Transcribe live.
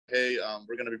hey,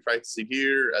 we're going to be practicing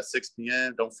here at 6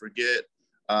 p.m. Don't forget,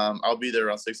 I'll be there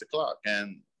around 6 o'clock.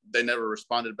 And they never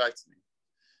responded back to me.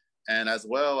 And as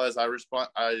well as I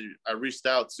reached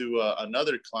out to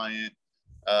another client.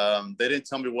 They didn't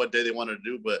tell me what day they wanted to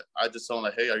do, but I just told them,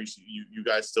 like, hey, are you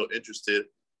guys still interested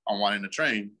on wanting to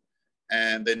train?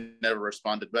 And they never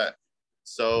responded back.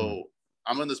 So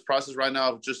I'm in this process right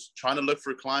now of just trying to look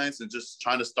for clients and just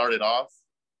trying to start it off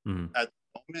at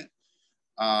the moment.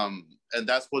 And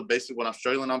that's basically what I'm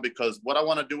struggling on, because what I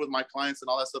want to do with my clients and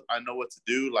all that stuff, I know what to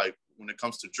do, like when it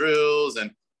comes to drills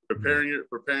and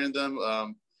preparing them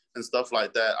and stuff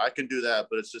like that. I can do that,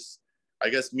 but it's just, I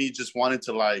guess, me just wanting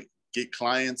to like get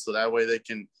clients so that way they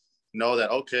can know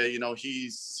that, okay, you know,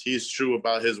 he's true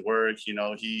about his work, you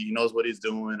know, he knows what he's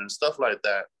doing and stuff like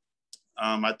that.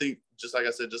 I think, just like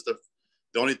I said, just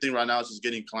the only thing right now is just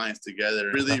getting clients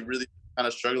together. Really kind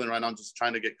of struggling right now. I'm just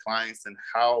trying to get clients and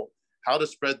how to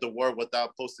spread the word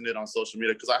without posting it on social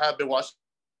media, because I have been watching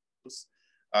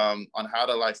on how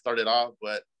to like start it off,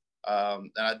 but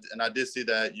and I did see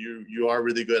that you are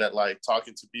really good at like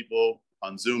talking to people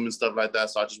on Zoom and stuff like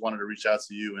that. So I just wanted to reach out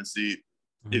to you and see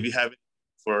if you have it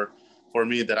for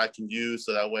me that I can use,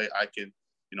 so that way I can,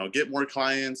 you know, get more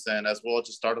clients and as well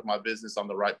just start up my business on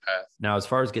the right path. Now, as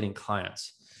far as getting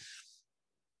clients,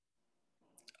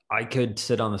 I could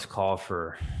sit on this call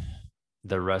for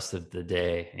the rest of the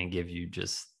day and give you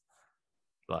just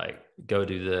like, go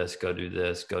do this, go do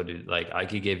this, go do, like, I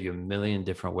could give you a million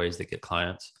different ways to get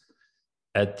clients.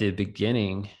 At the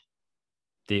beginning,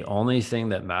 the only thing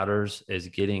that matters is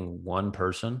getting one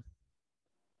person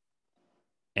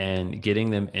and getting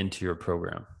them into your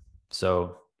program.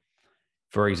 So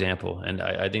for example, and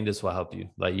I think this will help you,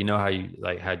 like, you know how you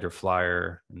like had your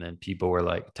flyer and then people were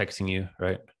like texting you,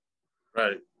 right?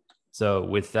 Right. So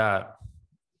with that,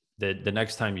 the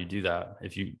next time you do that,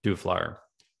 if you do a flyer,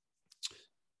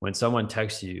 when someone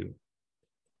texts you,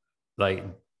 like,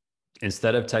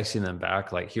 instead of texting them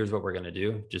back, like, here's what we're going to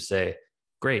do, just say,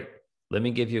 great, let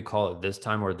me give you a call at this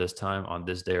time or this time on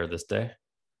this day or this day.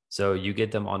 So you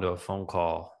get them onto a phone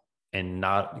call and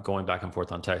not going back and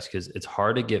forth on text, because it's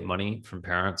hard to get money from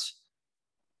parents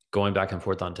going back and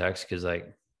forth on text, because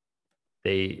like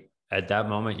at that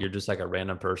moment, you're just like a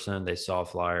random person. They saw a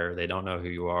flyer. They don't know who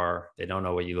you are. They don't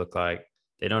know what you look like.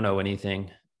 They don't know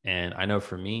anything. And I know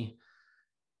for me,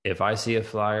 if I see a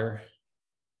flyer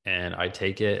and I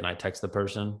take it and I text the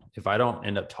person, if I don't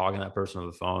end up talking to that person on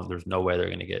the phone, there's no way they're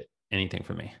going to get anything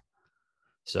from me.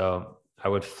 So I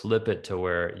would flip it to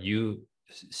where you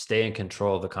stay in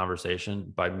control of the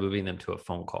conversation by moving them to a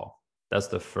phone call. That's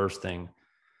the first thing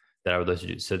that I would let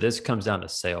you do. So this comes down to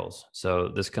sales. So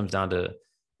this comes down to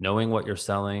knowing what you're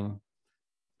selling,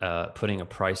 putting a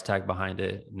price tag behind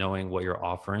it, knowing what you're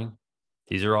offering.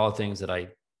 These are all things that I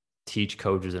teach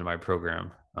coaches in my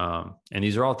program. And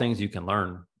these are all things you can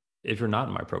learn if you're not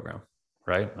in my program,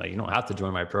 right? Like, you don't have to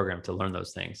join my program to learn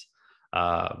those things.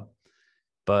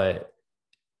 But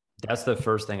that's the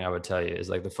first thing I would tell you, is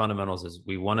like the fundamentals is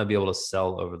we want to be able to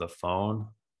sell over the phone,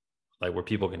 like where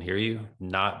people can hear you,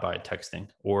 not by texting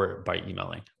or by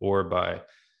emailing or by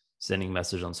sending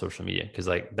message on social media. Cause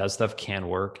like that stuff can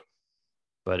work,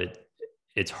 but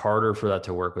it's harder for that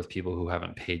to work with people who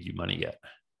haven't paid you money yet.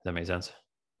 Does that make sense?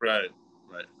 Right.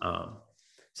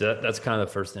 So that's kind of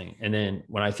the first thing. And then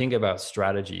when I think about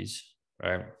strategies,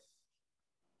 right,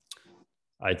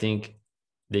 I think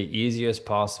the easiest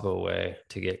possible way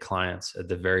to get clients at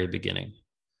the very beginning,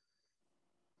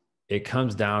 it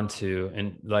comes down to,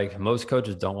 and like most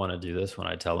coaches don't want to do this when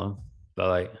I tell them, but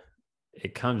like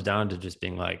it comes down to just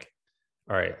being like,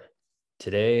 all right,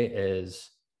 today is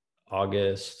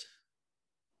August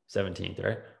 17th,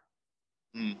 right?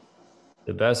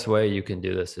 The best way you can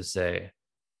do this is say,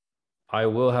 I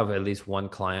will have at least one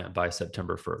client by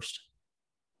September 1st.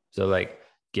 So like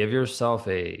give yourself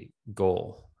a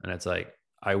goal, and it's like,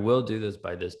 I will do this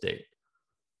by this date.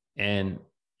 And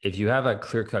if you have a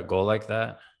clear-cut goal like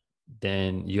that,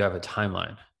 then you have a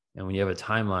timeline. And when you have a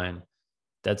timeline,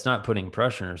 that's not putting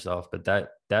pressure on yourself, but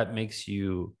that makes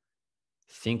you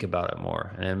think about it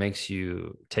more, and it makes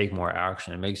you take more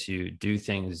action. It makes you do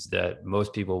things that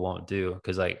most people won't do.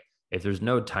 Because like if there's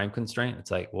no time constraint,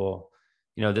 it's like, well,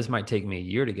 you know, this might take me a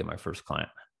year to get my first client.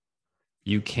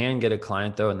 You can get a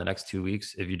client though in the next 2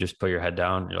 weeks if you just put your head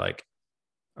down. You're like,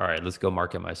 all right, let's go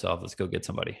market myself. Let's go get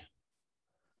somebody.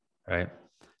 Right.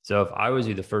 So if I was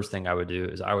you, the first thing I would do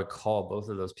is I would call both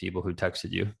of those people who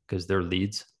texted you, because they're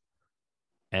leads.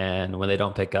 And when they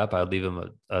don't pick up, I would leave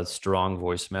them a strong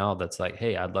voicemail that's like,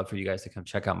 hey, I'd love for you guys to come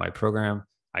check out my program.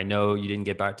 I know you didn't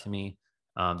get back to me.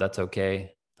 That's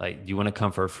okay. Like, do you want to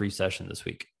come for a free session this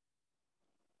week?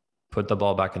 put the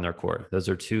ball back in their court. Those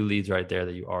are 2 leads right there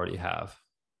that you already have,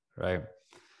 right?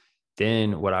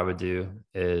 Then what I would do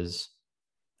is,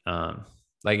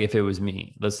 like if it was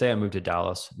me, let's say I moved to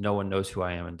Dallas, no one knows who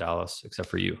I am in Dallas except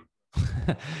for you,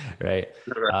 right?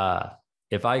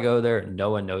 If I go there,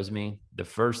 no one knows me. The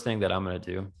first thing that I'm going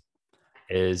to do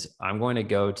is I'm going to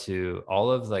go to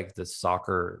all of like the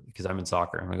soccer, because I'm in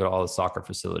soccer. I'm going to go to all the soccer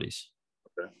facilities.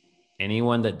 Okay.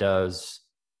 Anyone that does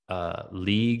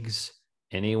leagues,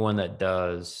 anyone that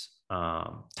does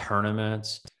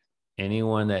tournaments,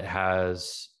 anyone that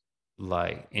has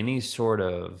like any sort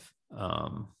of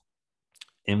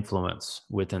influence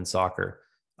within soccer,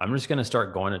 I'm just going to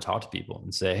start going to talk to people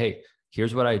and say, hey,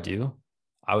 here's what I do.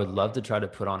 I would love to try to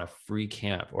put on a free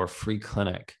camp or free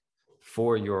clinic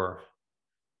for your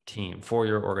team, for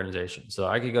your organization. So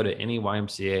I could go to any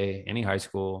YMCA, any high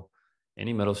school,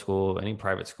 any middle school, any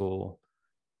private school,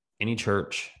 any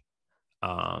church.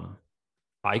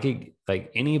 I could,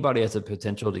 like, anybody has a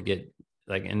potential to get,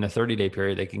 like, in a 30-day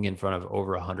period, they can get in front of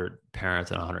over 100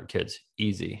 parents and 100 kids.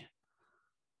 Easy.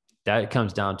 That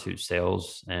comes down to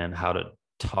sales and how to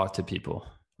talk to people,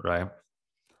 right?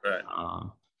 Right.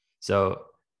 So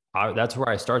that's where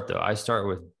I start, though. I start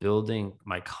with building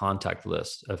my contact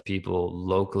list of people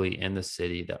locally in the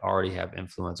city that already have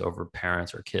influence over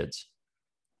parents or kids.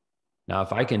 Now,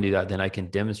 if I can do that, then I can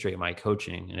demonstrate my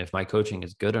coaching. And if my coaching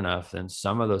is good enough, then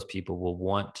some of those people will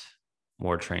want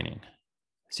more training.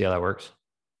 See how that works?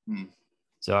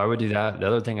 So I would do that. The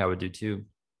other thing I would do too,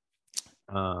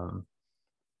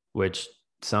 which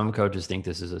some coaches think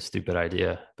this is a stupid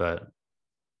idea, but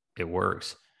it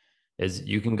works, is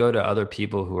you can go to other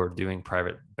people who are doing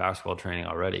private basketball training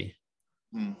already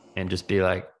and just be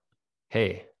like,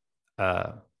 hey,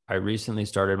 I recently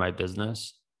started my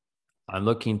business. I'm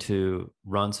looking to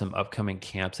run some upcoming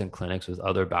camps and clinics with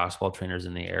other basketball trainers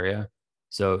in the area.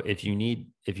 So if you need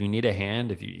a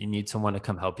hand, if you need someone to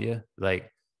come help you,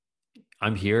 like,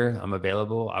 I'm here, I'm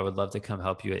available. I would love to come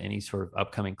help you at any sort of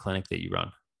upcoming clinic that you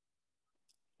run.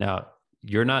 Now,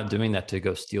 you're not doing that to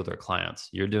go steal their clients.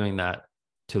 You're doing that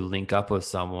to link up with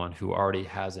someone who already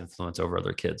has influence over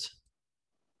other kids.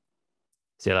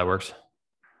 See how that works?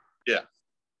 Yeah.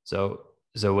 So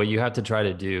what you have to try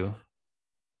to do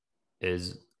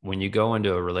is, when you go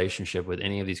into a relationship with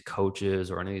any of these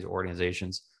coaches or any of these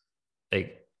organizations,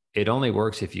 like, it only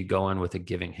works if you go in with a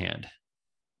giving hand.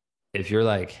 If you're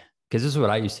like, because this is what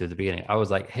I used to at the beginning. I was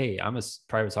like, hey, I'm a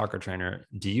private soccer trainer.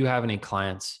 Do you have any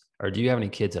clients or do you have any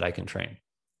kids that I can train?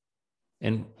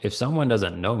 And if someone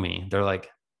doesn't know me, they're like,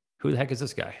 who the heck is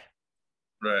this guy?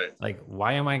 Right. Like,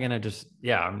 why am I going to just,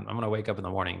 I'm going to wake up in the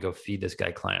morning and go feed this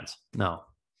guy clients? No.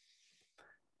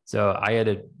 So I had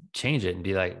to change it and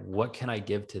be like, what can I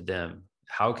give to them?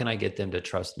 How can I get them to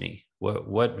trust me?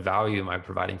 What value am I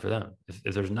providing for them?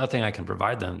 If there's nothing I can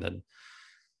provide them, then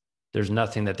there's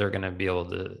nothing that they're going to be able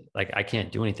to, like, I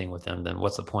can't do anything with them. Then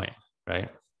what's the point? Right.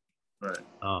 Right.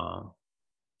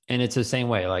 And it's the same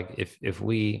way. Like, if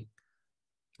we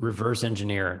reverse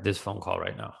engineer this phone call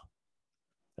right now,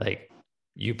 like,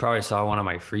 you probably saw one of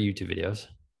my free YouTube videos,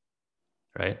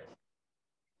 right?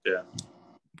 Yeah.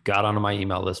 Got onto my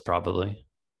email list probably,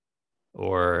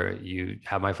 or you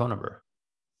have my phone number.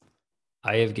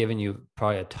 I have given you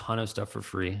probably a ton of stuff for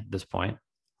free at this point,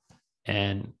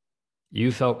 and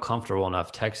you felt comfortable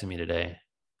enough texting me today,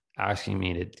 asking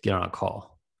me to get on a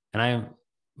call, and I am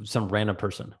some random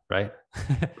person, right?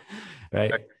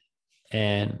 Right.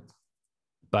 And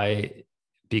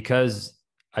because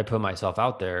I put myself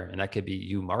out there, and that could be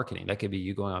you marketing, that could be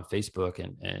you going on Facebook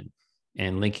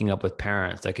and linking up with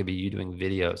parents, that could be you doing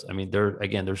videos. I mean,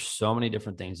 there's so many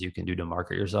different things you can do to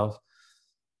market yourself.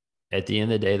 At the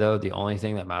end of the day, though, the only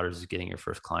thing that matters is getting your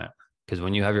first client. Because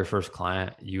when you have your first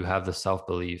client, you have the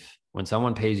self-belief. When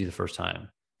someone pays you the first time,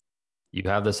 you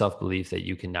have the self-belief that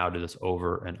you can now do this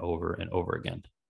over and over and over again.